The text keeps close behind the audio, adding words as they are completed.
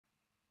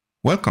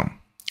Welcome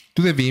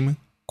to the Veeam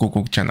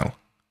Cookbook channel.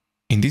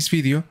 In this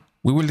video,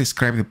 we will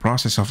describe the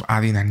process of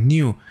adding a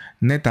new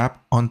NetApp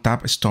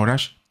ONTAP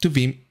Storage to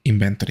Veeam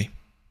Inventory.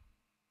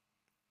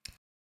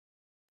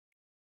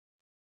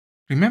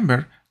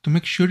 Remember to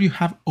make sure you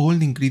have all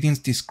the ingredients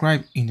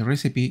described in the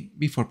recipe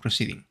before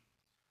proceeding.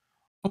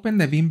 Open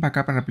the Veeam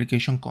Backup and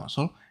Application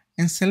console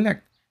and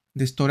select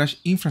the Storage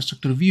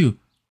Infrastructure view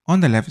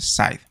on the left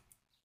side.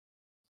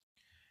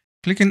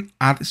 Click on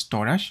Add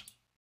Storage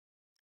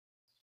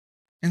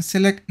and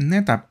select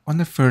NetApp on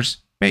the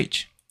first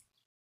page.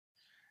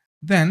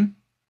 Then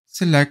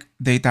select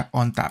Data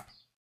ONTAP.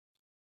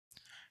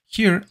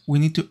 Here we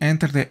need to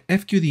enter the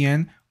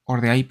FQDN or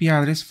the IP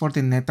address for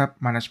the NetApp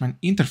management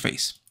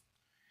interface.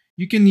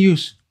 You can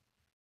use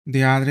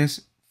the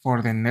address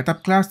for the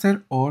NetApp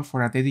cluster or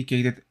for a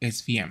dedicated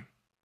SVM.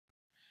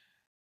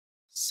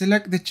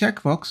 Select the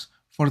checkbox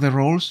for the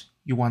roles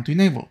you want to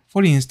enable,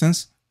 for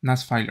instance,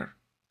 NAS filer.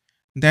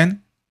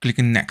 Then click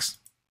on Next.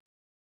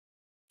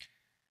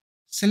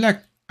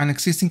 Select an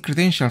existing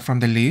credential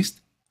from the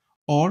list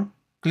or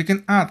click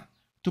on Add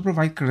to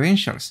provide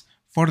credentials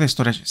for the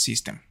storage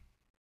system.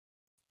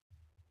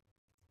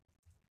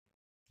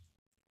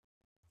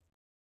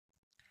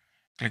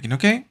 Click on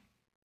OK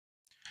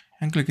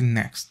and click on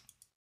Next.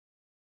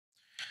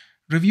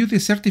 Review the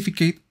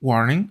certificate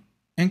warning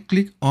and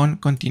click on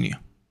Continue.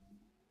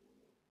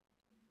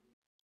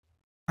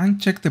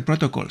 Uncheck the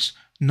protocols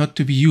not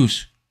to be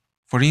used,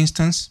 for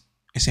instance,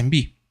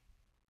 SMB.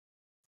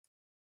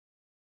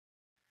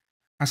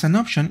 As an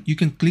option, you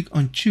can click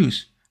on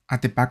Choose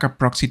at the backup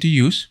proxy to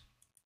use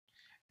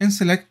and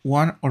select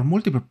one or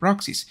multiple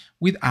proxies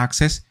with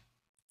access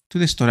to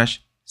the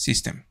storage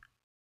system.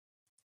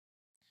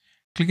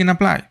 Click on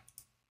Apply.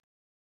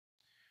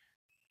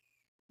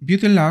 View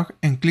the log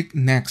and click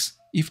Next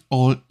if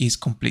all is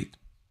complete.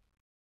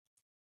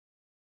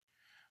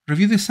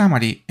 Review the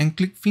summary and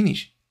click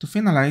Finish to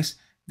finalize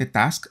the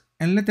task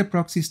and let the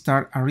proxy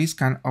start a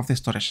rescan of the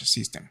storage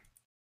system.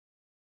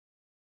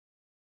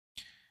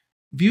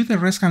 View the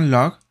rescan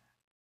log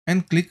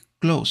and click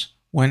Close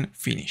when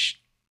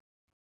finished.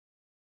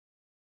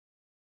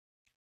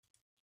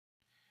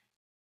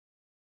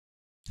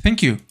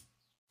 Thank you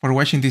for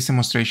watching this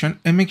demonstration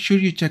and make sure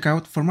you check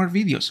out for more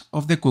videos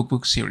of the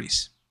Cookbook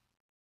series.